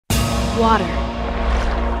water,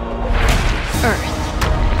 earth,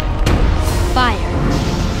 fire,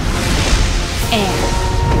 air.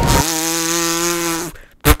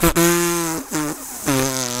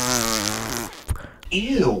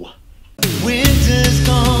 Ew. Winter's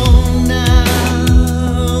gone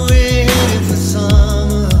now, we're headed for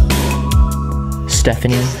summer.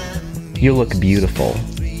 Stephanie, you look beautiful.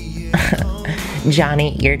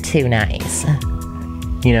 Johnny, you're too nice.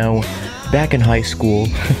 You know, back in high school,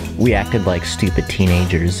 we acted like stupid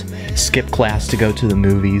teenagers, skipped class to go to the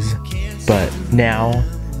movies, but now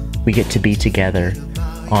we get to be together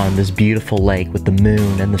on this beautiful lake with the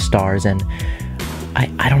moon and the stars, and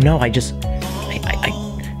I don't know, I just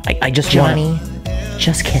Johnny,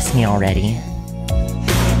 just kiss me already.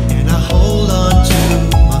 And I hold on to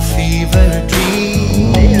my favorite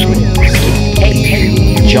dream.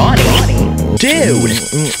 Hey, Johnny! Dude!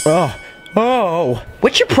 Oh!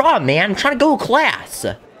 What's your problem, man? I'm trying to go to class.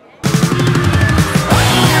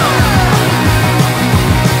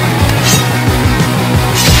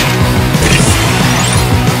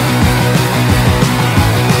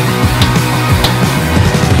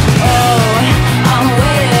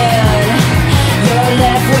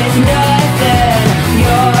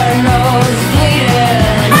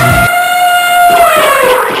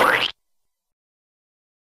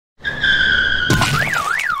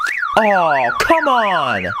 Oh, come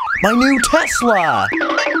on! My new Tesla!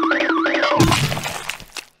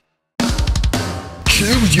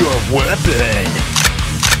 Choose your weapon!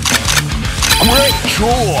 Great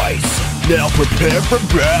choice! Now prepare for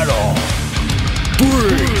battle! 3,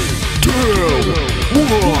 2,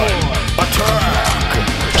 1, attack!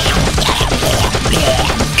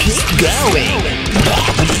 Keep going!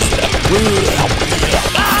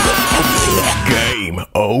 Game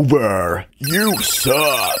over! You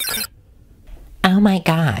suck! Oh my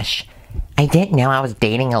gosh. I didn't know I was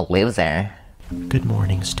dating a loser. Good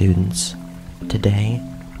morning, students. Today,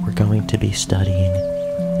 we're going to be studying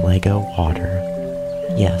Lego water.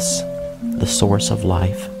 Yes, the source of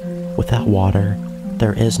life. Without water,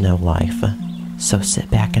 there is no life. So sit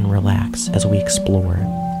back and relax as we explore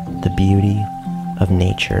the beauty of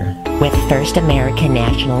nature. With First American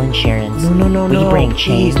National Insurance, No, we bring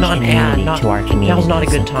change and unity to our communities. Now's not a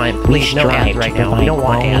good time. We Please, no strive ads right to now. We don't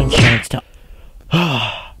want provide ads. quality insurance to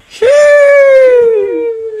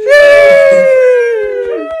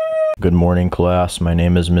Good morning, class. My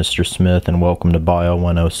name is Mr. Smith and welcome to Bio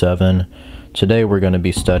 107. Today we're going to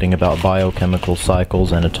be studying about biochemical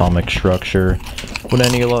cycles and atomic structure. Would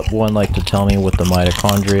anyone like to tell me what the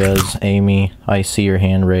mitochondria is? Amy, I see your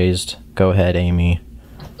hand raised. Go ahead, Amy.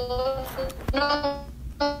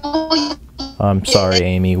 I'm sorry,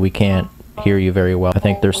 Amy. We can't hear you very well. I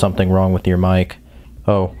think there's something wrong with your mic.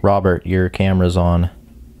 Oh, Robert, your camera's on.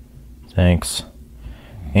 Thanks.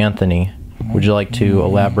 Anthony, would you like to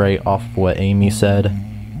elaborate off what Amy said?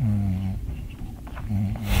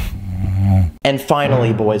 And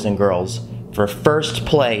finally, boys and girls, for first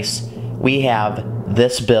place, we have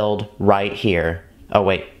this build right here. Oh,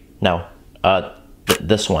 wait, no.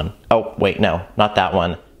 This one. Oh, wait, no, not that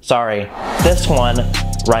one. Sorry. This one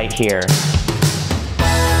right here.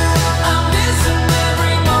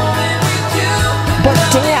 But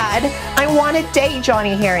Dad, I want to date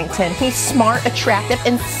Johnny Harrington. He's smart, attractive,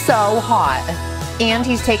 and so hot. And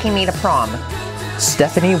he's taking me to prom.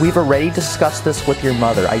 Stephanie, we've already discussed this with your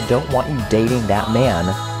mother. I don't want you dating that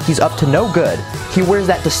man. He's up to no good. He wears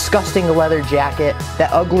that disgusting leather jacket,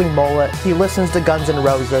 that ugly mullet, he listens to Guns N'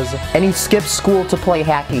 Roses, and he skips school to play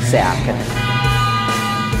hacky sack.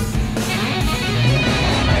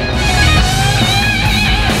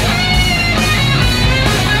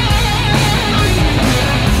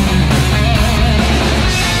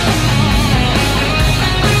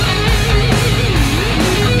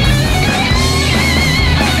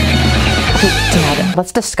 Dad,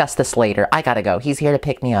 let's discuss this later. I gotta go. He's here to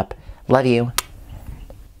pick me up. Love you.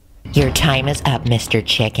 Your time is up, Mr.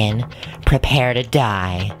 Chicken. Prepare to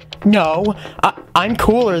die. No, I'm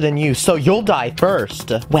cooler than you, so you'll die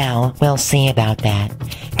first. Well, we'll see about that.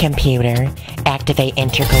 Computer, activate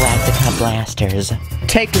intergalactica blasters.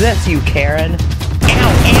 Take this, you Karen.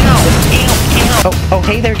 Ow! Oh,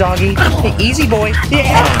 hey there, doggy. Hey, easy, boy.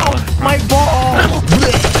 Yeah! My ball!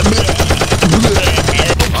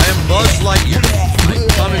 I am Buzz Lightyear.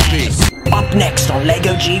 Come in peace. Up next on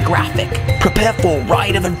LEGO Geographic, prepare for a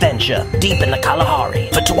ride of adventure deep in the Kalahari.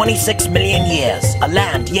 For 26 million years, a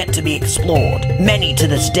land yet to be explored. Many to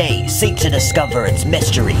this day seek to discover its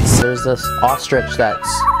mysteries. There's this ostrich that's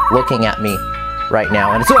looking at me right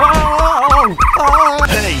now, and it's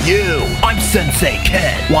Hey you! I'm Sensei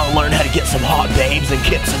Ken. Want to learn how to get some hot babes and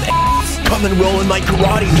kick some ass? Come and roll in my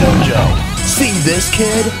karate dojo. See this,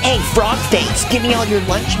 kid? Hey, frog face, give me all your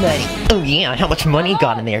lunch money. Oh yeah, how much money you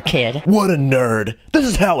got in there, kid? What a nerd. This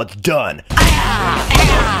is how it's done.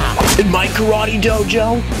 In my karate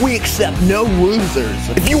dojo, we accept no losers.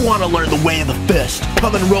 If you want to learn the way of the fist,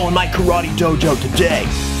 come and roll in my karate dojo today.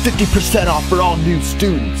 50% off for all new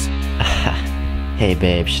students. Hey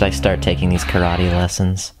babe, should I start taking these karate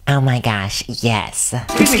lessons? Oh my gosh, yes.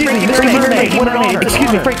 Excuse me, Frankie Mermaid, what an honor.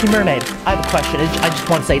 Excuse me, Frankie Mermaid. I have a question. I just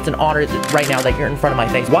want to say it's an honor right now that you're in front of my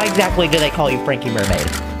face. Why exactly do they call you Frankie Mermaid?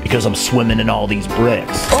 Because I'm swimming in all these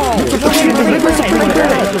bricks.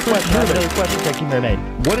 Frankie Mermaid.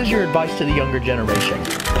 What is your advice to the younger generation?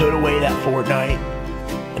 Put away that Fortnite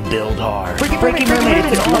and build hard. Frankie Mermaid,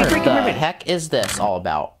 it's an honor. What the heck is this all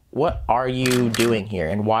about? What are you doing here,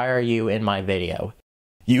 and why are you in my video?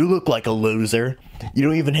 You look like a loser. You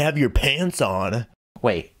don't even have your pants on.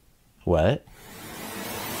 Wait, what?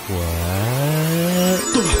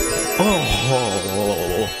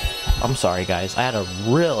 Oh, I'm sorry guys, I had a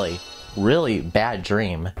really bad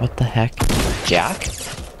dream. What the heck? Jack?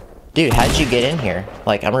 Dude, how did you get in here?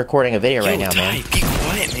 Like, I'm recording a video right now, man. Be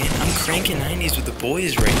quiet, man. I'm cranking 90s with the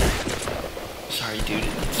boys right now. Sorry, dude.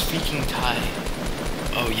 It's freaking Ty.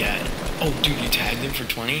 Oh, yeah. Oh, dude, you tagged him for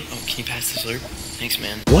 20? Oh, can you pass the slurp? Thanks,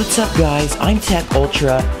 man. What's up guys, I'm Tech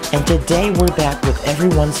Ultra, and today we're back with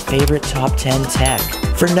everyone's favorite top 10 tech.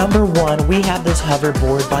 For number 1, we have this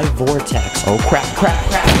hoverboard by Vortex. Oh crap.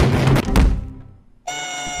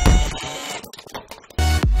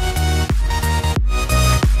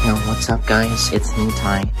 Yo, what's up guys? It's me,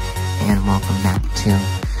 Ty, and welcome back to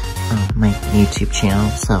my YouTube channel.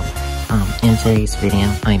 So, in today's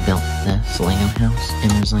video, I built this Lego house,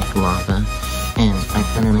 and there's like lava, and I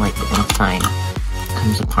put in like inside.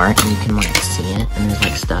 Comes apart, and you can like see it, and there's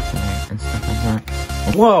like stuff in there and stuff like that.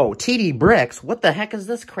 Whoa, TD Bricks, what the heck is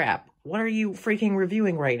this crap? What are you freaking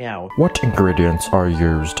reviewing right now? What ingredients are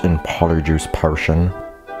used in polyjuice potion?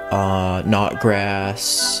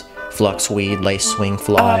 Knotgrass, fluxweed, lace swing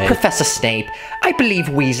fly. Professor Snape, I believe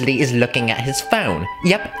Weasley is looking at his phone.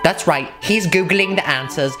 Yep, that's right. He's Googling the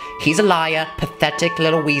answers. He's a liar. Pathetic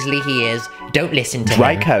little Weasley he is. Don't listen to him.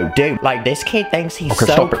 Draco, dude, like this kid thinks he's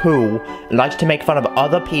so cool, likes to make fun of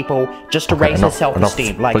other people just to raise his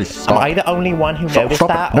self-esteem. Like, am I the only one who noticed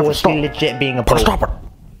that, or is he legit being a bull? Stop it!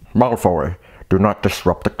 Malfoy, do not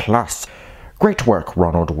disrupt the class. Great work,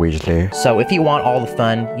 Ronald Weasley. So if you want all the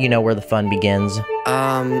fun, you know where the fun begins.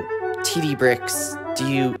 TD Bricks, do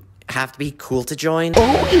you have to be cool to join?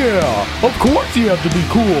 Oh yeah! Of course you have to be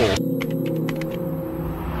cool!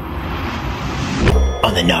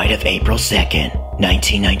 On the night of April 2nd,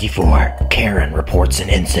 1994, Karen reports an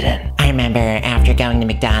incident. I remember after going to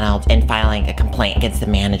McDonald's and filing a complaint against the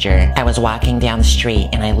manager, I was walking down the street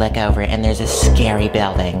and I look over and there's a scary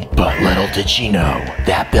building. But little did she know,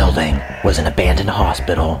 that building was an abandoned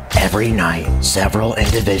hospital. Every night, several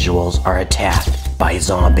individuals are attacked by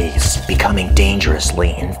zombies, becoming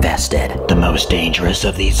dangerously infested. The most dangerous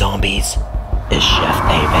of these zombies is Chef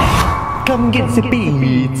Pepe. Come get some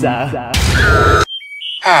pizza.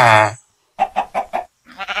 Come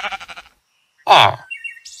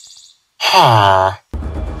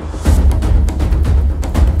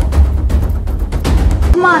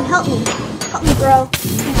on, help me. Help me, bro.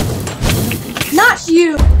 Not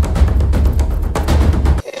you!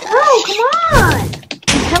 Bro, come on!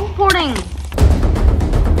 I'm teleporting!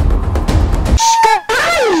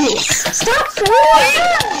 Stop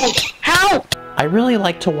throwing! Help! I really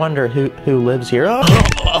like to wonder who lives here.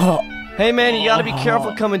 Hey man, you gotta be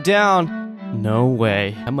careful coming down. No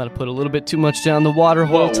way. I might have put a little bit too much down the water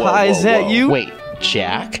hole. Ty, is that you? Wait,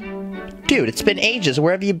 Jack? Dude, it's been ages.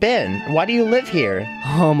 Where have you been? Why do you live here?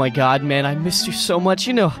 Oh my god, man, I missed you so much.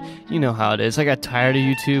 You know how it is. I got tired of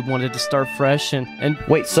YouTube, wanted to start fresh, and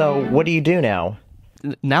Wait, so what do you do now?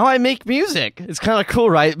 Now I make music. It's kind of cool,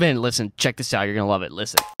 right? Man, listen, check this out. You're gonna love it.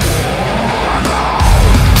 Listen.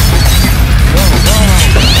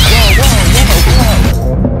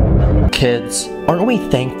 Kids, aren't we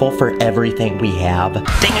thankful for everything we have? Dang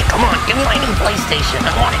it, come on, give me my new PlayStation.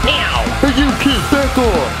 I want it now. Hey you kid, back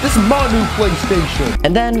off. This is my new PlayStation.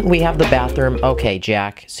 And then we have the bathroom. Okay,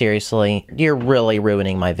 Jack, seriously, you're really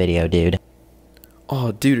ruining my video, dude.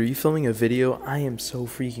 Oh, dude, are you filming a video? I am so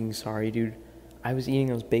freaking sorry, dude. I was eating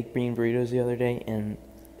those baked bean burritos the other day, and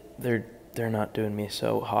they're not doing me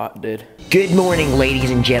so hot, dude. Good morning,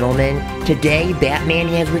 ladies and gentlemen. Today, Batman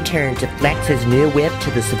has returned to flex his new whip to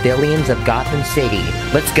the civilians of Gotham City.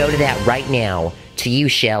 Let's go to that right now. To you,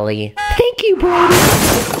 Shelly. Thank you, Brody.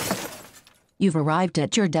 You've arrived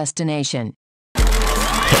at your destination.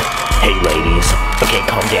 Hey, ladies. Okay,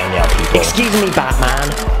 calm down now, people. Excuse me,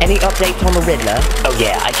 Batman. Any updates on the Riddler? Oh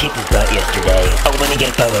yeah, I kicked his butt yesterday. Oh, let me get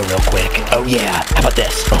a photo real quick. Oh yeah, how about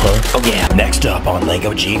this? Oh yeah. Next up on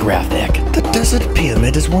LEGO Geographic. The Desert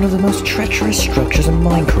Pyramid is one of the most treacherous structures in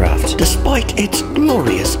Minecraft. Despite its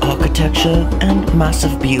glorious architecture and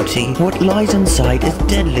massive beauty, what lies inside is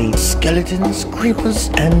deadly. Skeletons, creepers,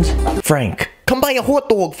 and... Frank, come buy a hot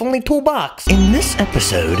dog for only $2. In this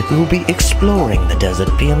episode, we will be exploring the Desert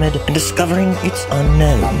Pyramid and discovering its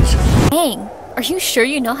unknowns. Dang, are you sure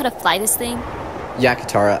you know how to fly this thing? Yeah,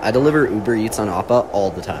 Katara, I deliver Uber Eats on Appa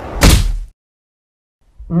all the time.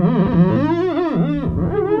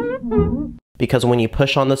 Because when you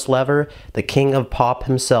push on this lever, the king of pop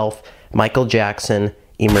himself, Michael Jackson,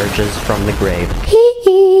 emerges from the grave.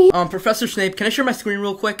 Professor Snape, can I share my screen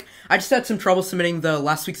real quick? I just had some trouble submitting the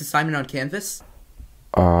last week's assignment on Canvas.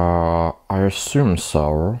 I assume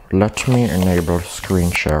so. Let me enable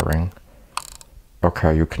screen sharing.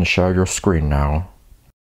 Okay, you can share your screen now.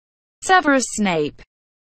 Severus Snape.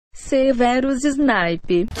 Severus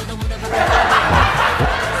Snape.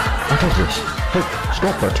 What is this? Hey,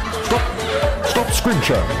 stop it. Stop screen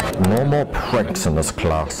sharing. No more pranks in this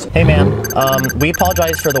class. Hey man, we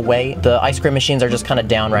apologize for the wait. The ice cream machines are just kind of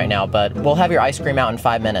down right now, but we'll have your ice cream out in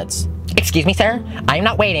 5 minutes. Excuse me, sir? I'm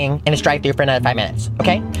not waiting in this drive-thru for another 5 minutes,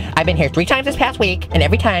 okay? I've been here 3 times this past week, and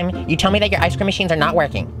every time you tell me that your ice cream machines are not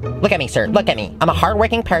working. Look at me, sir. Look at me. I'm a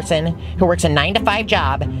hard-working person who works a 9-to-5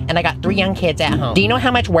 job, and I got 3 young kids at home. Do you know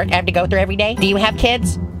how much work I have to go through every day? Do you have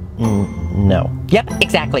kids? No. Yep,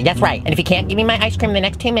 exactly. That's right. And if you can't give me my ice cream in the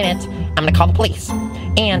next 2 minutes, I'm gonna call the police.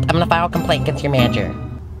 And I'm gonna file a complaint against your manager.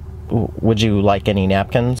 Would you like any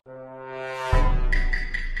napkins?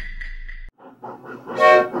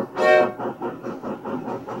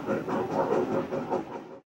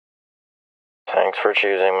 Thanks for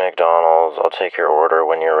choosing McDonald's. I'll take your order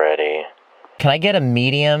when you're ready. Can I get a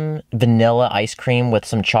medium vanilla ice cream with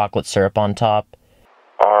some chocolate syrup on top?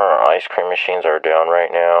 Our ice cream machines are down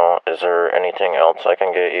right now. Is there anything else I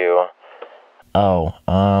can get you? Oh,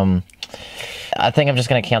 I think I'm just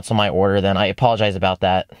gonna cancel my order then. I apologize about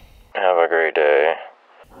that. Have a great day.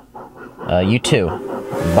 You too.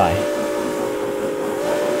 Bye.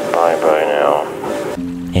 Bye now.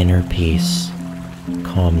 Inner peace,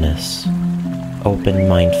 calmness, open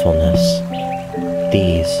mindfulness.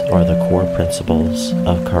 These are the core principles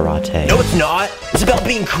of karate. No, it's not. It's about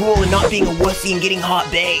being cool and not being a wussy and getting hot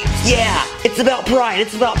babes. Yeah, it's about pride.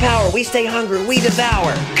 It's about power. We stay hungry. We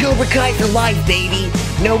devour. Cobra Kai for life, baby.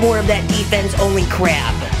 No more of that defense-only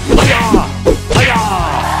crap.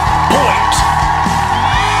 Point!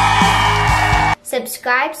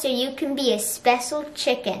 Subscribe so you can be a special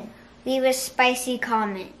chicken. Leave a spicy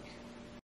comment.